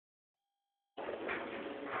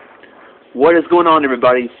What is going on,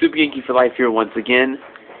 everybody? Super Yankee for Life here once again.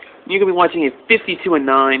 You're going to be watching a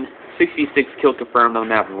 52-9, 66 kill confirmed on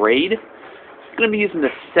the map Raid. I'm going to be using the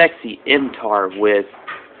sexy MTAR with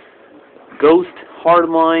Ghost,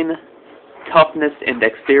 Hardline, Toughness, and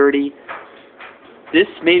Dexterity. This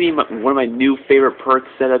may be one of my new favorite perk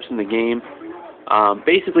setups in the game.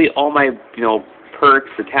 Basically, all my perks,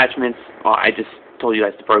 attachments. I just told you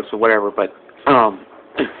guys the perks or whatever, but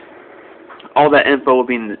all that info will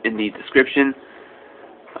be in the description.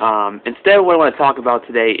 Instead, what I want to talk about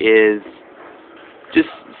today is just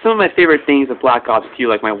some of my favorite things of Black Ops 2,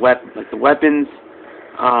 like the weapons,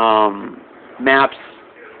 maps,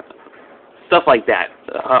 stuff like that.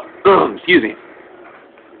 Excuse me.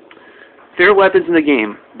 Favorite weapons in the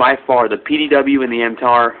game, by far, the PDW and the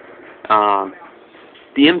MTAR.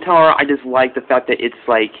 The MTAR, I just like the fact that it's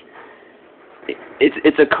like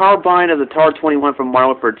it's a carbine of the TAR-21 from Modern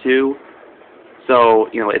Warfare 2. So,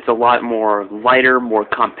 it's a lot more lighter, more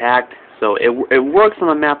compact. So it works on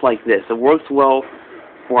a map like this. It works well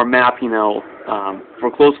for a map,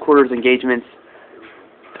 for close quarters engagements.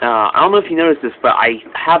 I don't know if you noticed this, but I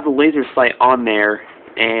have the laser sight on there,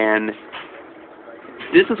 and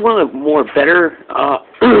this is one of the more better.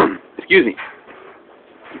 Excuse me.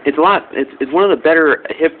 It's one of the better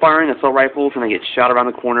hip firing assault rifles when I get shot around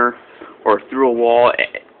the corner or through a wall.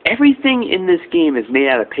 Everything in this game is made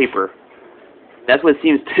out of paper. That's what it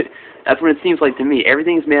seems. That's what it seems like to me.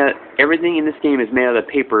 Everything in this game is made out of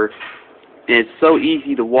paper, and it's so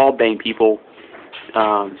easy to wall bang people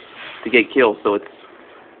to get kills. So it's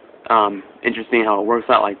interesting how it works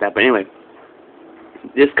out like that. But anyway,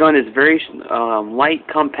 this gun is very light,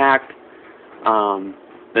 compact.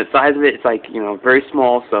 The size of it's like very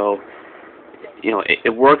small. So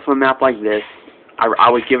it works on a map like this. I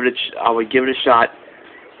would give it a shot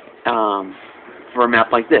for a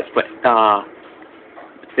map like this. But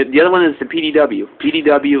the other one is the PDW.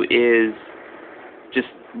 PDW is just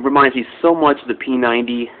reminds me so much of the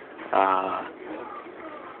P90.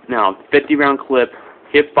 Now, 50-round clip,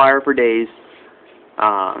 hip fire for days,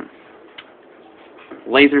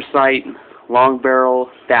 laser sight, long barrel,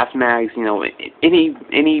 fast mags.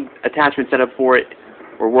 Any attachment set up for it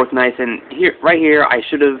will work nice. And right here, I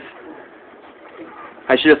should have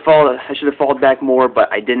followed back more, but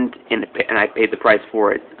I didn't, and I paid the price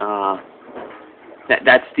for it.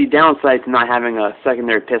 That's the downside to not having a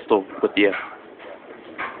secondary pistol with you.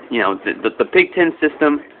 The Pig 10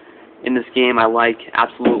 system in this game I like,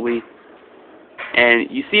 absolutely. And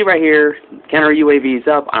you see right here, counter UAVs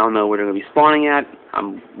up. I don't know where they're going to be spawning at.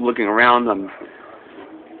 I'm looking around. I'm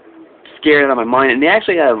scared out of my mind. And they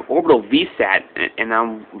actually have orbital VSAT, and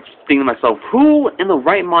I'm thinking to myself, who in the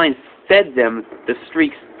right mind fed them the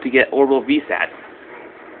streaks to get orbital VSAT?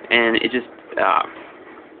 And it just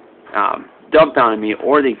dumbfounded me,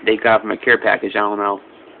 or they got it from a care package. I don't know.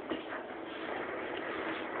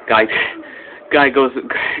 Guy goes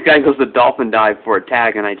to dolphin dive for a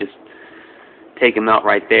tag, and I just take him out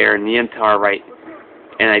right there, and the MTAR right,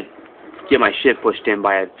 and I get my shit pushed in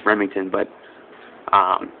by a Remington. But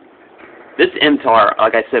this MTAR,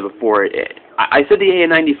 like I said before, I said the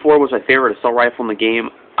AA-94 was my favorite assault rifle in the game.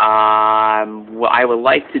 Well, I would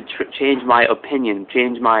like to change my opinion,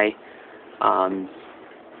 change my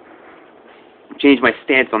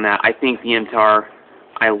stance on that. I think the MTAR,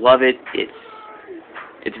 I love it.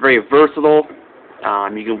 It's very versatile.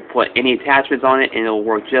 You can put any attachments on it, and it'll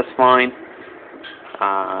work just fine.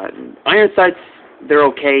 Iron sights, they're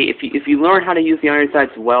okay. If you learn how to use the iron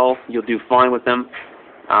sights well, you'll do fine with them.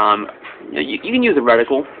 You can use a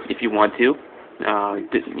reticle if you want to.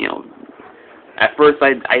 At first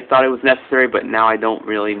I thought it was necessary, but now I don't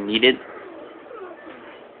really need it.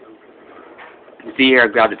 See here, I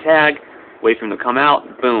grabbed a tag, wait for him to come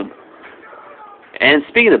out, boom. And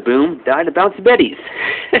speaking of boom, died to Bouncy Betties.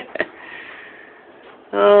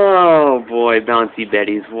 Oh boy, Bouncy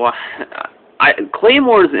Betties.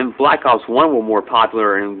 Claymores in Black Ops 1 were more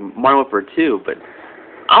popular in Modern Warfare 2, but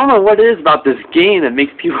I don't know what it is about this game that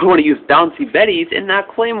makes people want to use Bouncy Betties and not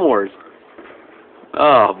Claymores.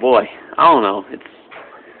 Oh boy, I don't know.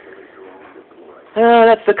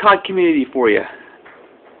 That's the COD community for you.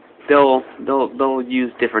 They'll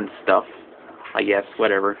use different stuff, I guess,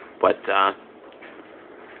 whatever. But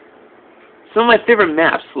some of my favorite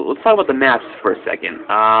maps. Let's talk about the maps for a second.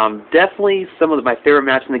 Definitely some of my favorite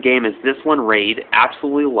maps in the game is this one, Raid.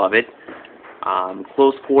 Absolutely love it.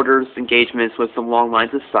 Close quarters engagements with some long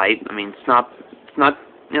lines of sight. I mean, it's not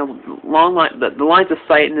long line. The lines of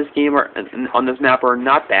sight in this game on this map are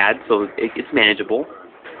not bad, so it's manageable.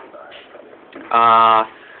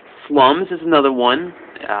 Slums is another one.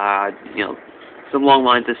 Some long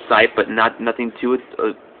lines of sight, but nothing too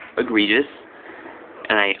egregious.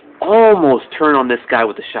 And I almost turned on this guy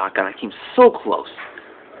with the shotgun. I came so close.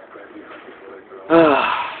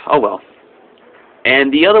 Oh well.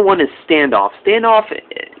 And the other one is Standoff. Standoff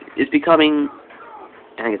is becoming...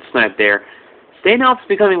 I get sniped there. Standoff is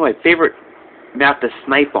becoming my favorite map to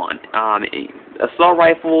snipe on. Assault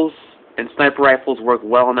rifles and sniper rifles work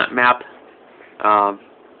well on that map.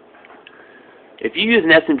 If you use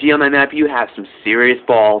an SMG on that map, you have some serious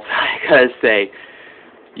balls. I gotta say,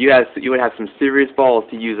 you would have some serious balls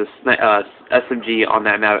to use a SMG on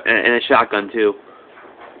that map, and a shotgun too,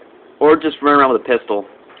 or just run around with a pistol.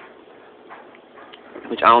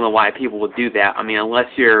 Which I don't know why people would do that. I mean, unless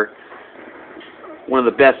you're one of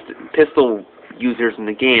the best pistol users in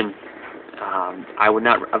the game, I would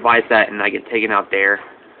not advise that, and I get taken out there.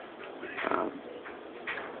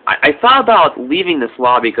 I thought about leaving this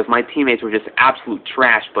lobby because my teammates were just absolute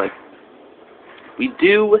trash, but we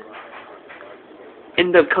do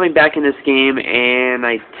end up coming back in this game, and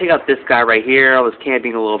I take out this guy right here. I was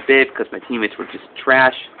camping a little bit because my teammates were just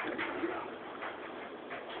trash.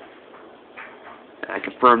 I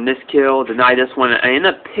confirm this kill, deny this one. I end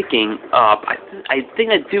up picking up, I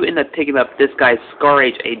think I do end up picking up this guy's Scar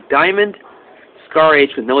H, a diamond Scar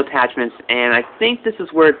H with no attachments, and I think this is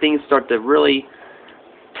where things start to really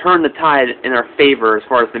turn the tide in our favor as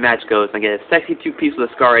far as the match goes. I get a sexy 2-piece with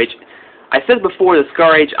a Scar H. I said before, the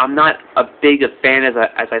Scar H, I'm not a big a fan as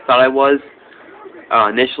I thought I was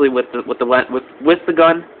initially with the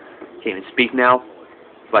gun. Can't even speak now,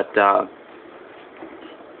 but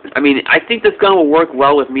I mean, I think this gun will work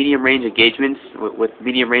well with medium range engagements, with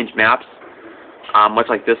medium range maps, much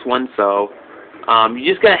like this one. So you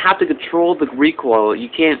just gotta have to control the recoil. You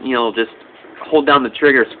can't, you know, just hold down the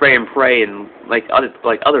trigger, spray and pray, and like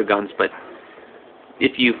other guns. But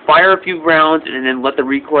if you fire a few rounds and then let the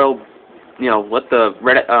recoil, you know, let the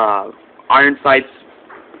iron sights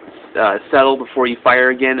settle before you fire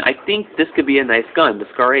again, I think this could be a nice gun. The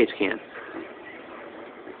Scar H can.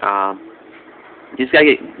 You just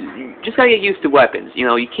gotta get used to weapons. You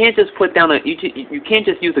know, you can't just put down you can't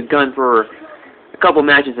just use a gun for a couple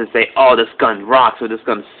matches and say, oh, this gun rocks or this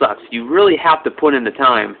gun sucks. You really have to put in the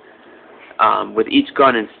time with each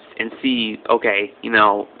gun and see, okay, you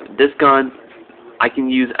know, this gun I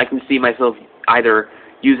can see myself either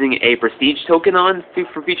using a prestige token on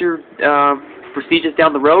for future prestiges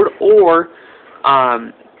down the road, or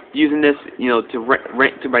using this, you know,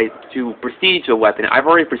 to prestige a weapon. I've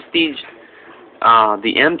already prestiged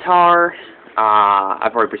the MTAR,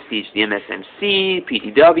 I've already prestiged the MSMC,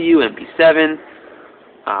 PDW, MP7.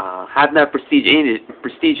 Have not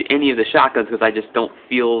prestiged any of the shotguns because I just don't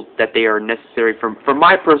feel that they are necessary for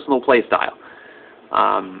my personal play style.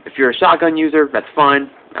 If you're a shotgun user, that's fine.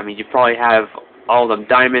 I mean, you probably have all of them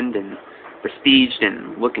diamond and prestiged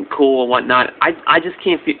and looking cool and whatnot. I just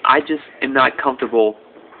can't feel. I just am not comfortable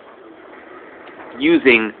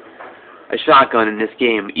using a shotgun in this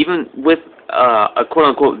game, even with a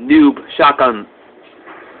quote-unquote noob shotgun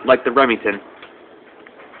like the Remington.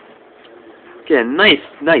 Get a nice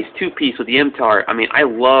 2-piece with the MTAR. I mean, I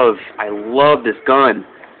love this gun.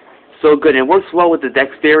 So good, and it works well with the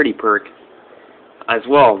Dexterity perk as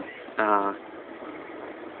well.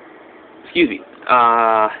 Excuse me.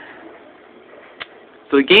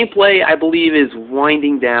 So the gameplay, I believe, is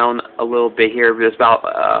winding down a little bit here. There's about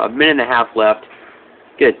a minute and a half left.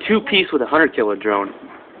 Get a 2-piece with a 100-killer drone.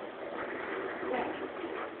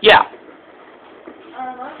 Yeah.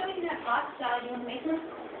 I'll show you that hot salad. You want to make one?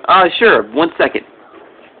 Sure. 1 second.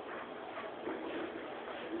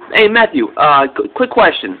 Hey, Matthew, quick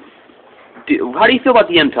question. How do you feel about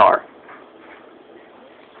the MTAR?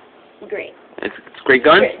 Great. It's a great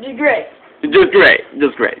gun? Just great. Just great.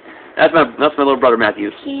 Just great. That's my little brother, Matthew.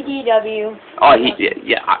 PDW. Oh,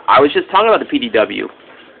 yeah. I was just talking about the PDW.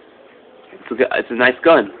 It's a nice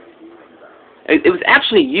gun. It was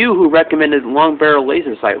actually you who recommended long barrel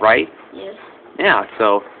laser sight, right? Yes. Yeah,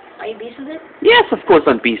 so... Are you beast with it? Yes, of course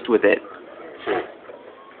I'm beast with it.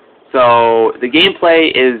 So, the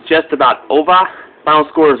gameplay is just about over. Final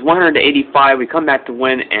score is 185. We come back to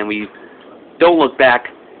win, and we don't look back.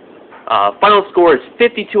 Final score is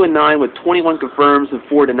 52-9 with 21 confirms and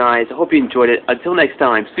 4 denies. I hope you enjoyed it. Until next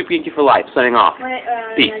time, Super Geeky for Life, signing off.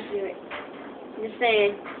 Peace. Just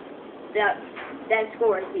saying that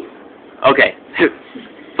score is beast. Okay.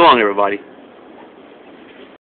 So long, everybody.